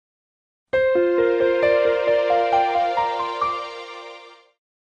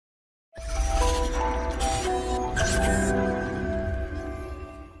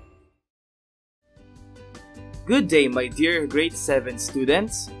Good day, my dear grade 7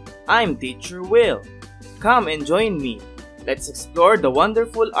 students. I'm Teacher Will. Come and join me. Let's explore the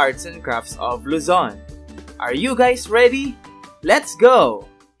wonderful arts and crafts of Luzon. Are you guys ready? Let's go!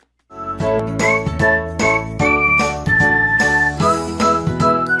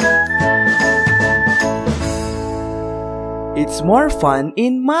 It's more fun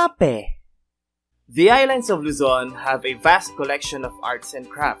in Mapeh. The islands of Luzon have a vast collection of arts and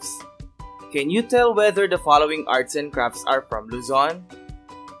crafts. Can you tell whether the following arts and crafts are from Luzon?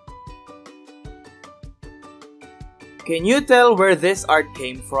 Can you tell where this art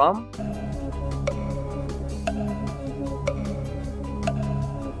came from?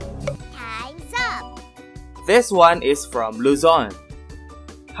 Time's up! This one is from Luzon.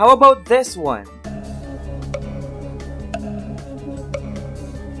 How about this one?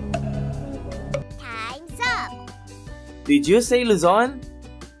 Time's up! Did you say Luzon?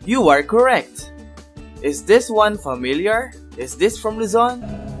 You are correct. Is this one familiar? Is this from Luzon?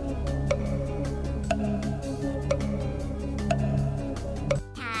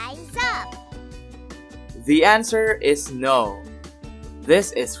 Time's up! The answer is no.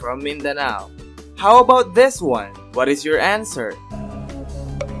 This is from Mindanao. How about this one? What is your answer?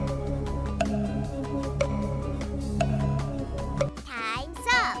 Time's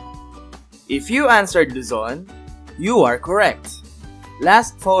up! If you answered Luzon, you are correct.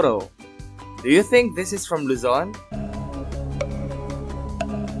 Last photo. Do you think this is from Luzon?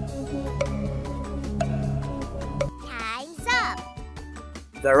 Time's up!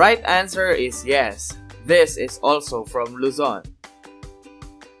 The right answer is yes. This is also from Luzon.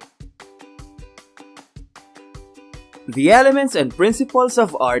 The elements and principles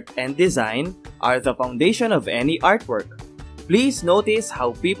of art and design are the foundation of any artwork. Please notice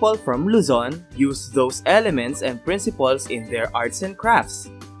how people from Luzon use those elements and principles in their arts and crafts.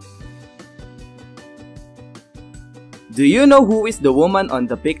 Do you know who is the woman on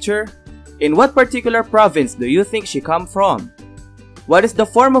the picture? In what particular province do you think she comes from? What is the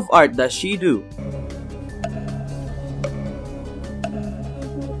form of art does she do?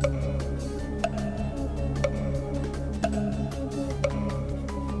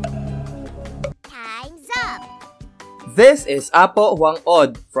 Time's up! This is Apo Huang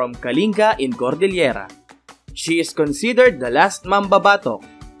Od from Kalinga in Cordillera. She is considered the last mambabatok.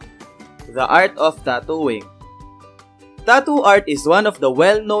 The art of tattooing. Tattoo art is one of the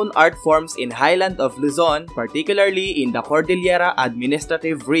well-known art forms in Highlands of Luzon, particularly in the Cordillera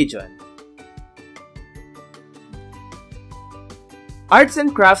Administrative Region. Arts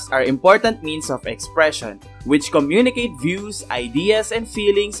and crafts are important means of expression, which communicate views, ideas, and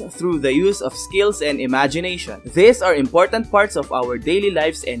feelings through the use of skills and imagination. These are important parts of our daily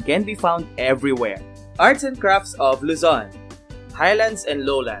lives and can be found everywhere. Arts and crafts of Luzon, Highlands and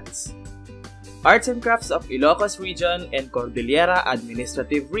Lowlands. Arts and crafts of Ilocos Region and Cordillera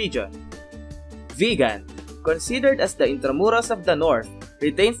Administrative Region. Vegan, considered as the Intramuros of the North,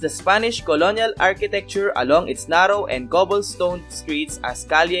 retains the Spanish colonial architecture along its narrow and cobblestone streets as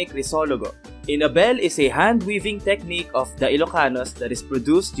Calle Crisologo. Inabel is a hand-weaving technique of the Ilocanos that is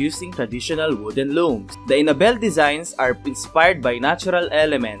produced using traditional wooden looms. The Inabel designs are inspired by natural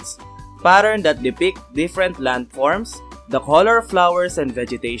elements, patterns that depict different landforms, the color of flowers and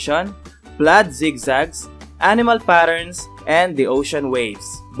vegetation, plaid zigzags, animal patterns, and the ocean waves.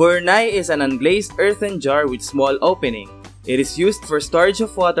 Burnay is an unglazed earthen jar with small opening. It is used for storage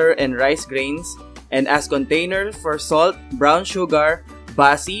of water and rice grains and as container for salt, brown sugar,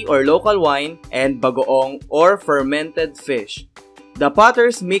 basi or local wine, and bagoong or fermented fish. The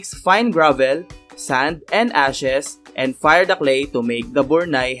potters mix fine gravel, sand, and ashes and fire the clay to make the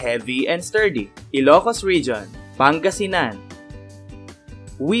burnay heavy and sturdy. Ilocos Region, Pangasinan.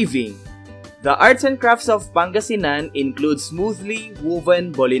 Weaving. The arts and crafts of Pangasinan include smoothly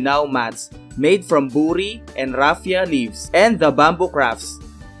woven bolinao mats made from buri and raffia leaves, and the bamboo crafts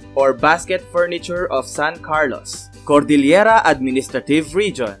or basket furniture of San Carlos. Cordillera Administrative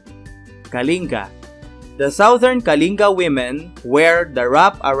Region, Kalinga. The southern Kalinga women wear the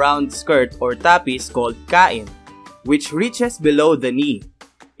wrap-around skirt or tapis called kain, which reaches below the knee.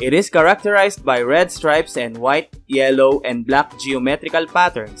 It is characterized by red stripes and white, yellow, and black geometrical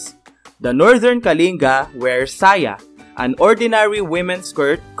patterns. The northern Kalinga wears saya, an ordinary women's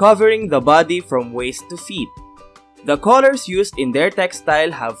skirt covering the body from waist to feet. The colors used in their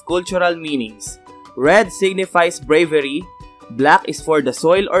textile have cultural meanings. Red signifies bravery, black is for the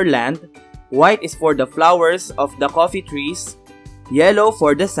soil or land, white is for the flowers of the coffee trees, yellow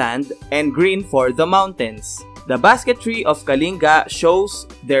for the sand, and green for the mountains. The basketry of Kalinga shows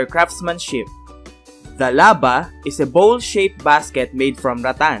their craftsmanship. The laba is a bowl-shaped basket made from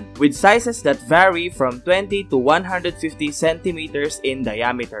rattan, with sizes that vary from 20 to 150 centimeters in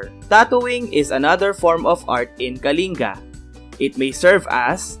diameter. Tattooing is another form of art in Kalinga. It may serve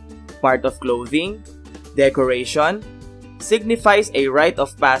as part of clothing, decoration, signifies a rite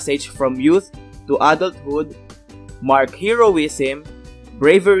of passage from youth to adulthood, mark heroism,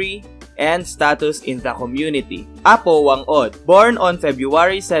 bravery, and status in the community. Apo Wangod, born on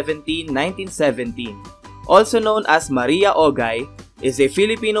February 17, 1917, also known as Maria Ogay, is a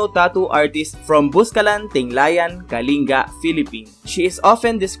Filipino tattoo artist from Buscalan, Tinglayan, Kalinga, Philippines. She is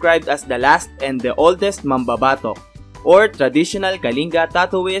often described as the last and the oldest mambabatok, or traditional Kalinga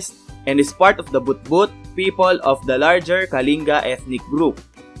tattooist, and is part of the Butbut people of the larger Kalinga ethnic group.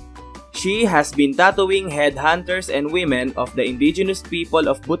 She has been tattooing headhunters and women of the indigenous people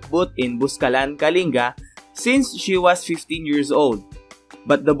of Butbut in Buscalan, Kalinga since she was 15 years old.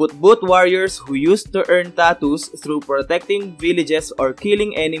 But the Butbut warriors who used to earn tattoos through protecting villages or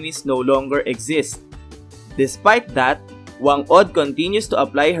killing enemies no longer exist. Despite that, Wangod continues to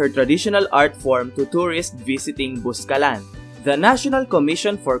apply her traditional art form to tourists visiting Buscalan. The National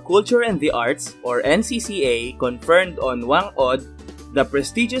Commission for Culture and the Arts, or NCCA, conferred on Wangod the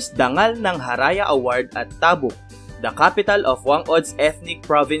prestigious Dangal ng Haraya Award at Tabuk, the capital of Wangod's ethnic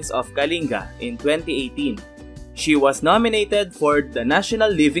province of Kalinga, in 2018. She was nominated for the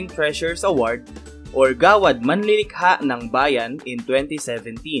National Living Treasures Award, or Gawad Manlilikha ng Bayan, in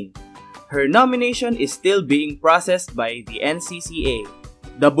 2017. Her nomination is still being processed by the NCCA.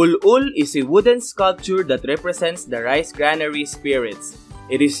 The Bulul is a wooden sculpture that represents the rice granary spirits.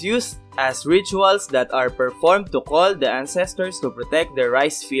 It is used as rituals that are performed to call the ancestors to protect their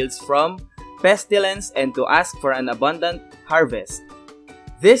rice fields from pestilence and to ask for an abundant harvest.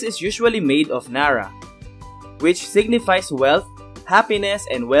 This is usually made of nara, which signifies wealth, happiness,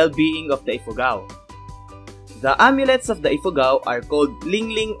 and well-being of the Ifugao. The amulets of the Ifugao are called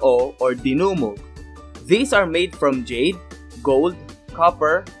Lingling O or Dinumog. These are made from jade, gold,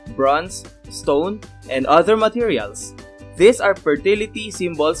 copper, bronze, stone, and other materials. These are fertility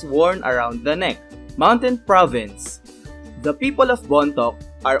symbols worn around the neck. Mountain Province. The people of Bontoc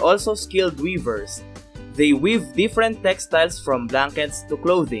are also skilled weavers. They weave different textiles from blankets to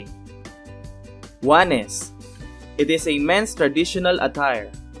clothing. Wanes. It is a men's traditional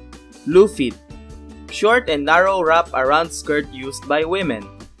attire. Lufit. Short and narrow wrap around skirt used by women.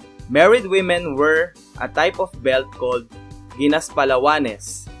 Married women wear a type of belt called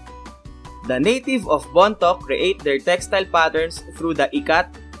ginaspalawanes. The native of Bontoc create their textile patterns through the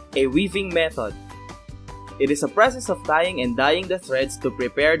ikat, a weaving method. It is a process of tying and dyeing the threads to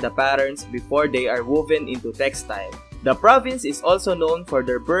prepare the patterns before they are woven into textile. The province is also known for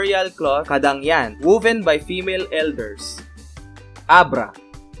their burial cloth kadangyan, woven by female elders. Abra.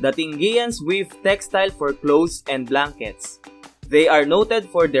 The Tingians weave textile for clothes and blankets. They are noted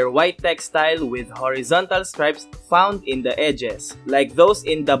for their white textile with horizontal stripes found in the edges, like those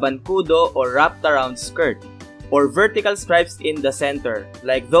in the bankudo or wrapped around skirt, or vertical stripes in the center,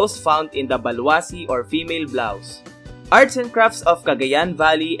 like those found in the balwasi or female blouse. Arts and crafts of Cagayan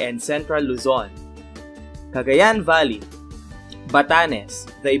Valley and Central Luzon. Cagayan Valley.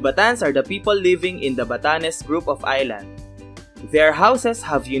 Batanes. The Ibatans are the people living in the Batanes group of islands. Their houses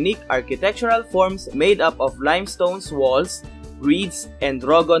have unique architectural forms made up of limestone walls, reeds, and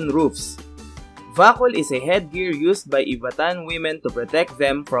rogon roofs. Vakul is a headgear used by Ivatan women to protect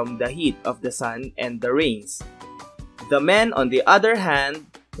them from the heat of the sun and the rains. The men, on the other hand,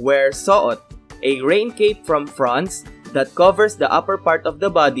 wear soot, a rain cape from fronds that covers the upper part of the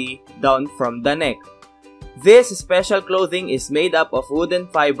body down from the neck. This special clothing is made up of wooden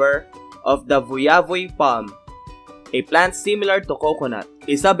fiber of the vuyavoy palm, a plant similar to coconut.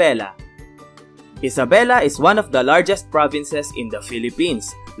 Isabela. Isabela is one of the largest provinces in the Philippines,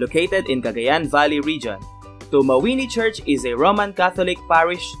 located in Cagayan Valley region. Tumawini Church is a Roman Catholic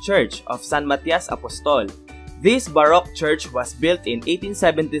parish church of San Matias Apostol. This Baroque church was built in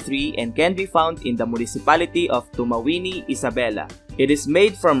 1873 and can be found in the municipality of Tumawini, Isabela. It is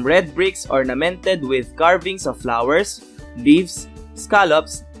made from red bricks ornamented with carvings of flowers, leaves,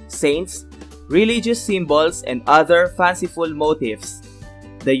 scallops, saints, religious symbols, and other fanciful motifs.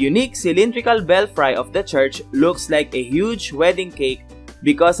 The unique cylindrical belfry of the church looks like a huge wedding cake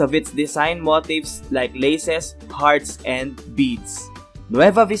because of its design motifs like laces, hearts, and beads.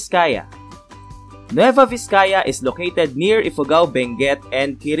 Nueva Vizcaya. Nueva Vizcaya is located near Ifugao, Benguet,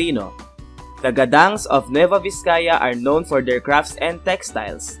 and Quirino. The Gadangs of Nueva Vizcaya are known for their crafts and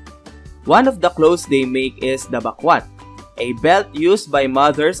textiles. One of the clothes they make is the bakwat, a belt used by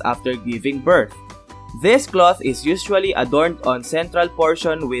mothers after giving birth. This cloth is usually adorned on central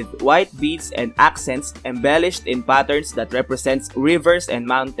portion with white beads and accents embellished in patterns that represents rivers and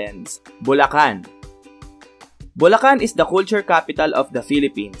mountains. Bulacan. Bulacan is the culture capital of the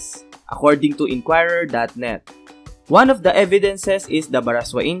Philippines, according to Inquirer.net. One of the evidences is the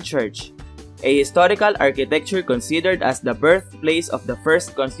Baraswain Church, a historical architecture considered as the birthplace of the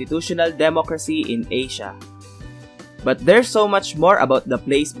first constitutional democracy in Asia. But there's so much more about the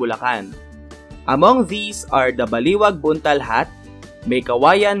place Bulacan. Among these are the Baliwag Buntal Hat, May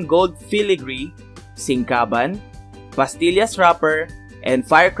Kawayan Gold Filigree, Singkaban, Pastillas Wrapper, and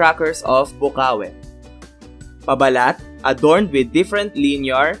Firecrackers of Bukawe. Pabalat, adorned with different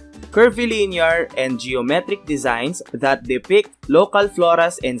linear, curvilinear, and geometric designs that depict local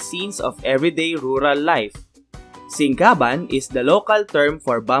floras and scenes of everyday rural life. Singkaban is the local term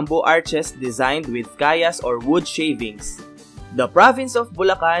for bamboo arches designed with kayas or wood shavings. The province of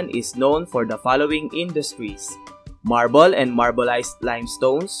Bulacan is known for the following industries: marble and marbleized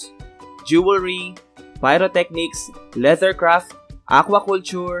limestones, jewelry, pyrotechnics, leathercraft,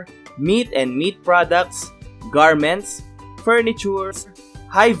 aquaculture, meat and meat products, garments, furniture,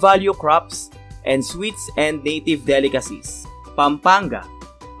 high-value crops, and sweets and native delicacies. Pampanga.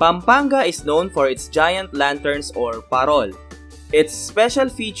 Pampanga is known for its giant lanterns or parol. Its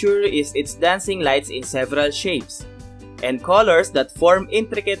special feature is its dancing lights in several shapes and colors that form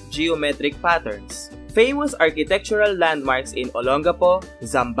intricate geometric patterns. Famous architectural landmarks in Olongapo,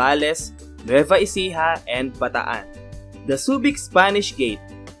 Zambales, Nueva Ecija, and Bataan. The Subic Spanish Gate,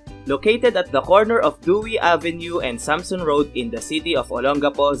 located at the corner of Dewey Avenue and Samson Road in the city of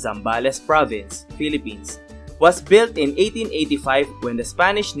Olongapo, Zambales Province, Philippines, was built in 1885 when the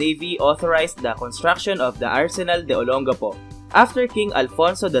Spanish Navy authorized the construction of the Arsenal de Olongapo, after King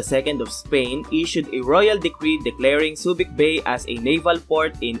Alfonso II of Spain issued a royal decree declaring Subic Bay as a naval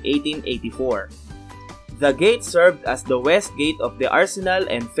port in 1884. The gate served as the west gate of the arsenal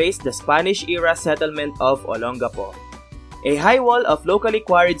and faced the Spanish-era settlement of Olongapo. A high wall of locally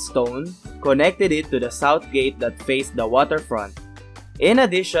quarried stone connected it to the south gate that faced the waterfront. In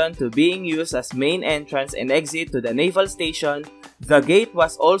addition to being used as main entrance and exit to the naval station, the gate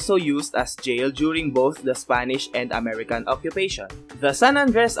was also used as jail during both the Spanish and American occupation. The San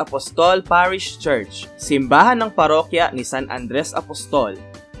Andres Apostol Parish Church, simbahan ng parokya ni San Andres Apostol,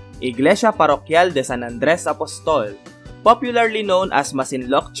 Iglesia Parokyal de San Andres Apostol, popularly known as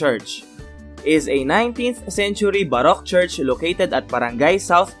Masinloc Church, is a 19th century Baroque church located at Barangay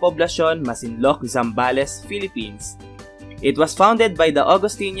South Poblacion, Masinloc, Zambales, Philippines. It was founded by the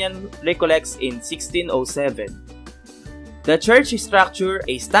Augustinian Recollects in 1607. The church structure,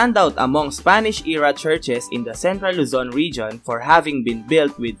 a standout among Spanish-era churches in the central Luzon region for having been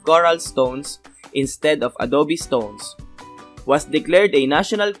built with coral stones instead of adobe stones, was declared a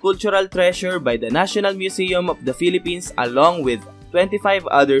national cultural treasure by the National Museum of the Philippines along with 25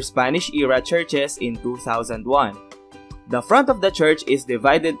 other Spanish-era churches in 2001. The front of the church is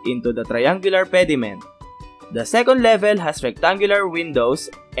divided into the triangular pediment. The second level has rectangular windows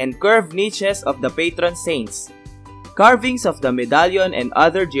and curved niches of the patron saints. Carvings of the medallion and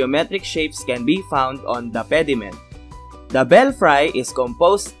other geometric shapes can be found on the pediment. The belfry is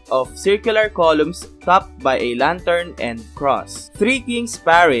composed of circular columns topped by a lantern and cross. Three Kings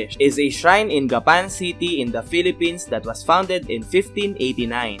Parish is a shrine in Gapan City in the Philippines that was founded in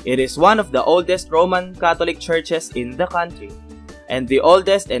 1589. It is one of the oldest Roman Catholic churches in the country and the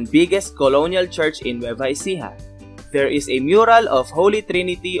oldest and biggest colonial church in Nueva Ecija. There is a mural of Holy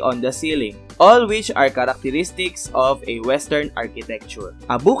Trinity on the ceiling, all which are characteristics of a Western architecture.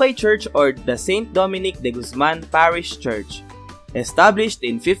 Abukay Church or the St. Dominic de Guzman Parish Church, established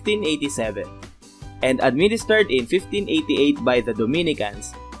in 1587 and administered in 1588 by the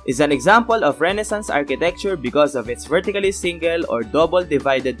Dominicans, is an example of Renaissance architecture because of its vertically single or double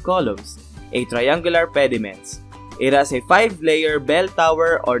divided columns, a triangular pediments. It has a 5-layer bell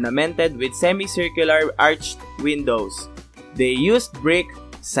tower ornamented with semicircular arched windows. They used brick,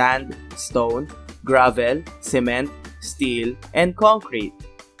 sand, stone, gravel, cement, steel, and concrete.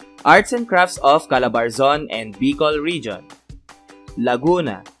 Arts and crafts of Calabarzon and Bicol region.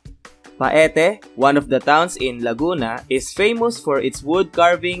 Laguna. Paete, one of the towns in Laguna, is famous for its wood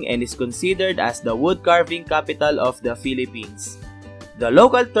carving and is considered as the wood carving capital of the Philippines. The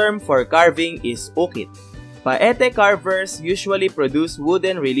local term for carving is ukit. Paete carvers usually produce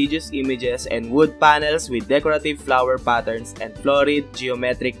wooden religious images and wood panels with decorative flower patterns and florid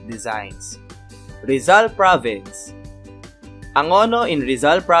geometric designs. Rizal Province. Angono in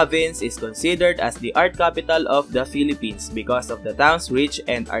Rizal Province is considered as the art capital of the Philippines because of the town's rich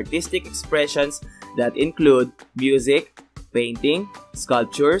and artistic expressions that include music, painting,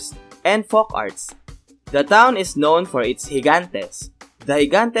 sculptures, and folk arts. The town is known for its gigantes. The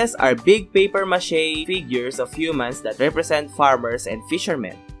gigantes are big papier-mâché figures of humans that represent farmers and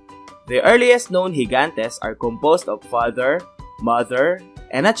fishermen. The earliest known gigantes are composed of father, mother,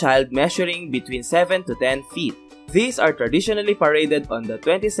 and a child measuring between 7 to 10 feet. These are traditionally paraded on the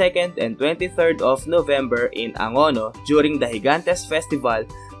 22nd and 23rd of November in Angono during the Gigantes Festival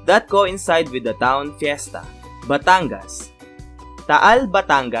that coincide with the town fiesta. Batangas. Taal,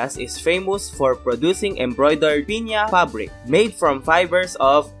 Batangas is famous for producing embroidered piña fabric made from fibers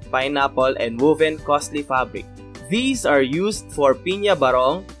of pineapple and woven costly fabric. These are used for piña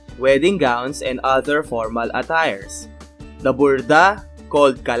barong, wedding gowns, and other formal attires. The burda,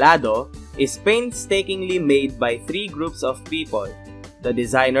 called calado, is painstakingly made by three groups of people: the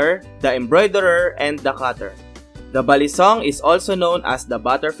designer, the embroiderer, and the cutter. The balisong is also known as the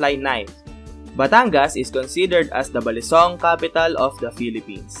butterfly knife. Batangas is considered as the balisong capital of the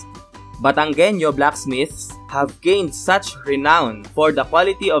Philippines. Batangueño blacksmiths have gained such renown for the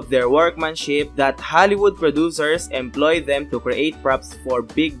quality of their workmanship that Hollywood producers employ them to create props for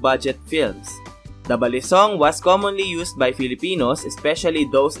big-budget films. The balisong was commonly used by Filipinos, especially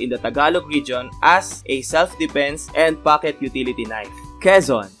those in the Tagalog region, as a self-defense and pocket utility knife.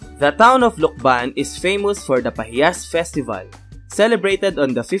 Quezon. The town of Lucban is famous for the Pahiyas Festival, celebrated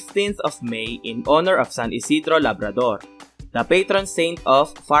on the 15th of May in honor of San Isidro Labrador, the patron saint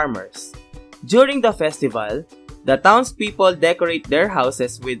of farmers. During the festival, the townspeople decorate their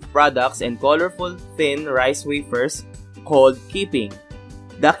houses with products and colorful thin rice wafers called kiping.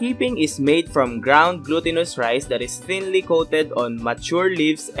 The kiping is made from ground glutinous rice that is thinly coated on mature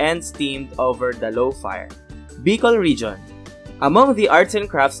leaves and steamed over the low fire. Bicol Region. Among the arts and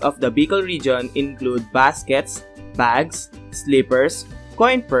crafts of the Bicol region include baskets, bags, slippers,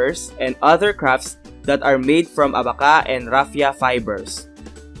 coin purse, and other crafts that are made from abaca and raffia fibers.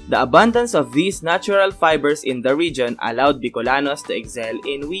 The abundance of these natural fibers in the region allowed Bicolanos to excel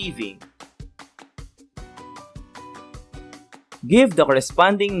in weaving. Give the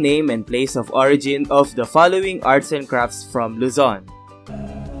corresponding name and place of origin of the following arts and crafts from Luzon.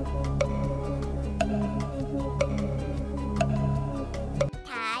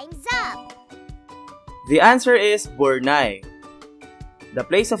 Time's up. The answer is Burnay. The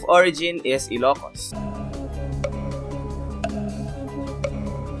place of origin is Ilocos.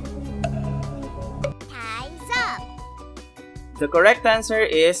 Time's up. The correct answer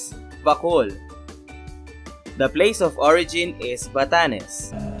is Bacol. The place of origin is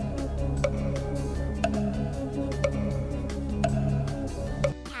Batanes.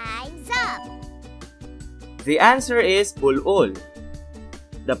 Time's up. The answer is Bulul.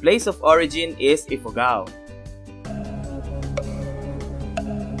 The place of origin is Ifugao.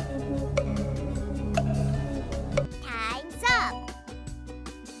 Time's up.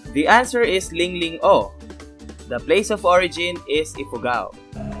 The answer is Linglin-o. The place of origin is Ifugao.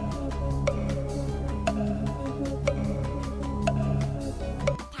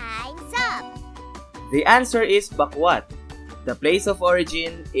 Time's up. The answer is Bakwat. The place of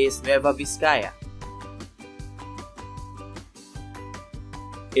origin is Nueva Vizcaya.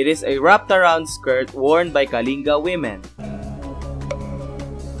 It is a wrapped around skirt worn by Kalinga women.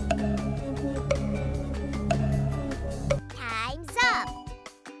 Time's up.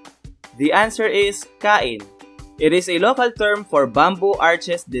 The answer is Kain. It is a local term for bamboo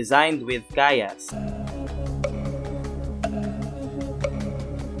arches designed with kayas.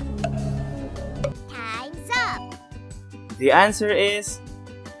 Time's up. The answer is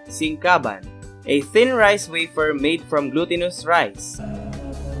Singkaban, a thin rice wafer made from glutinous rice.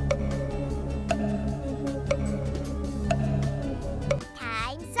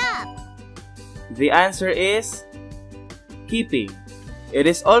 Time's up. The answer is Kiping. It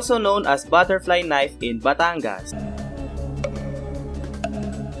is also known as butterfly knife in Batangas.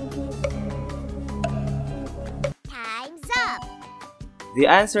 Time's up. The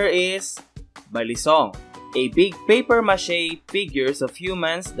answer is Balisong, a big papier-mâché figures of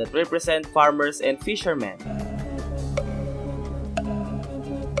humans that represent farmers and fishermen.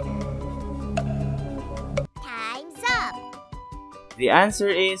 Time's up. The answer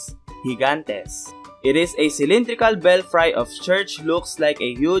is Gigantes. It is a cylindrical belfry of church, looks like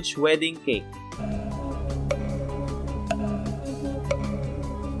a huge wedding cake.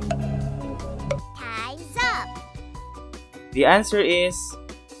 Time's up. The answer is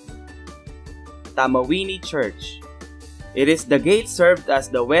Tamawini Church. It is the gate served as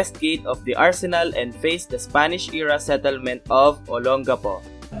the west gate of the arsenal and faced the Spanish-era settlement of Olongapo.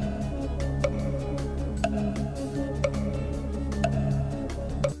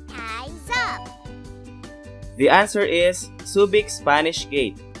 Time's up. The answer is Subic Spanish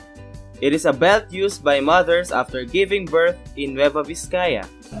Gate. It is a belt used by mothers after giving birth in Nueva Vizcaya.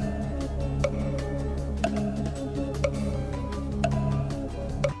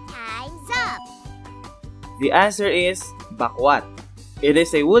 Time's up. The answer is bakwat. It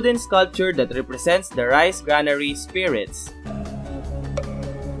is a wooden sculpture that represents the rice granary spirits.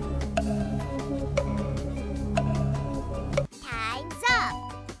 Time's up.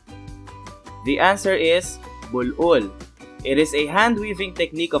 The answer is bulul. It is a hand-weaving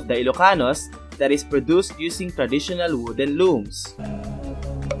technique of the Ilocanos that is produced using traditional wooden looms.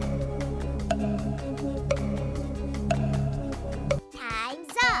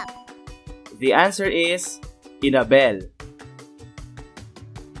 Time's up. The answer is inabel.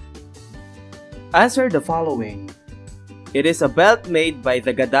 Answer the following. It is a belt made by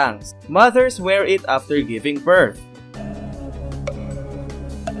the gadangs. Mothers wear it after giving birth.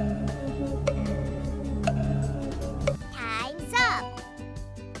 Time's up.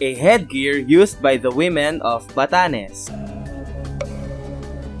 A headgear used by the women of Batanes.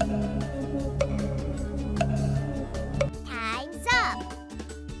 Time's up.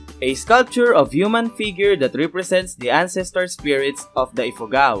 A sculpture of human figure that represents the ancestor spirits of the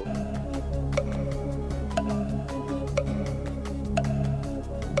Ifugao.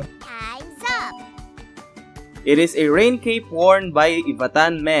 Time's up. It is a rain cape worn by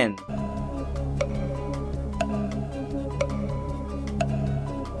Ivatan men.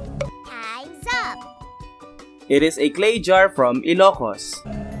 Time's up. It is a clay jar from Ilocos.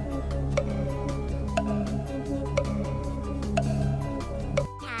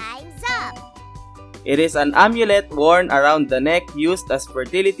 Time's up. It is an amulet worn around the neck used as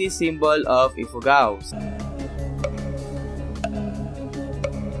fertility symbol of Ifugaos.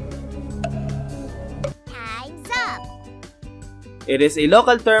 Time's up. It is a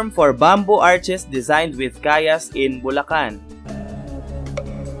local term for bamboo arches designed with kayas in Bulacan.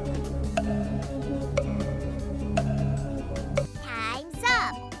 Time's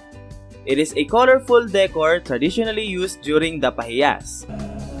up. It is a colorful decor traditionally used during the pahiyas.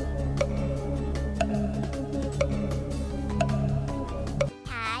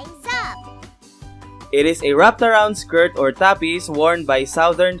 Time's up. It is a wrapped around skirt or tapis worn by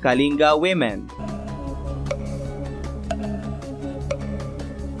southern Kalinga women.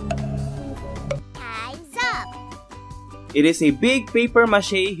 Time's up. It is a big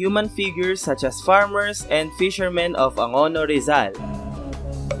papier-mâché human figure such as farmers and fishermen of Angono, Rizal.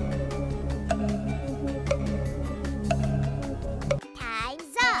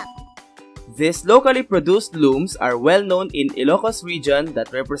 Time's up. These locally produced looms are well known in Ilocos region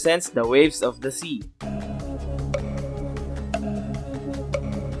that represents the waves of the sea.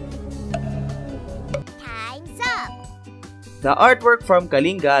 Time's up. The artwork from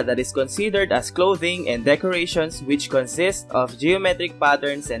Kalinga that is considered as clothing and decorations which consist of geometric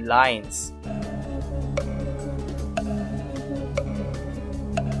patterns and lines.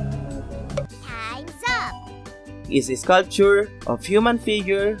 Time's up. Is a sculpture of human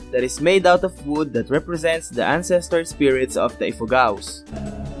figure that is made out of wood that represents the ancestor spirits of the Ifugaos.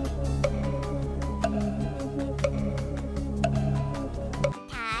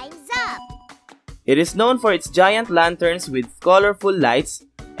 Time's up. It is known for its giant lanterns with colorful lights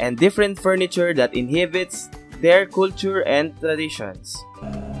and different furniture that inhibits their culture and traditions.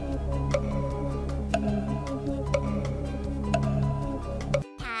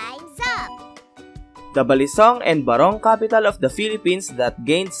 Time's up. The Balisong and Barong capital of the Philippines that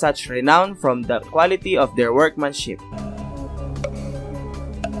gained such renown from the quality of their workmanship.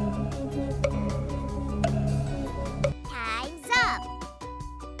 Time's up.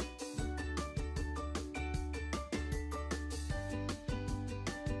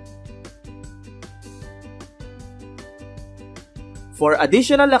 For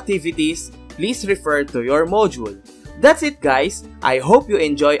additional activities, please refer to your module. That's it guys! I hope you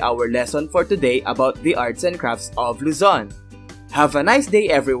enjoy our lesson for today about the arts and crafts of Luzon. Have a nice day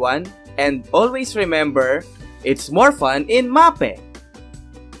everyone, and always remember, it's more fun in Mapeh!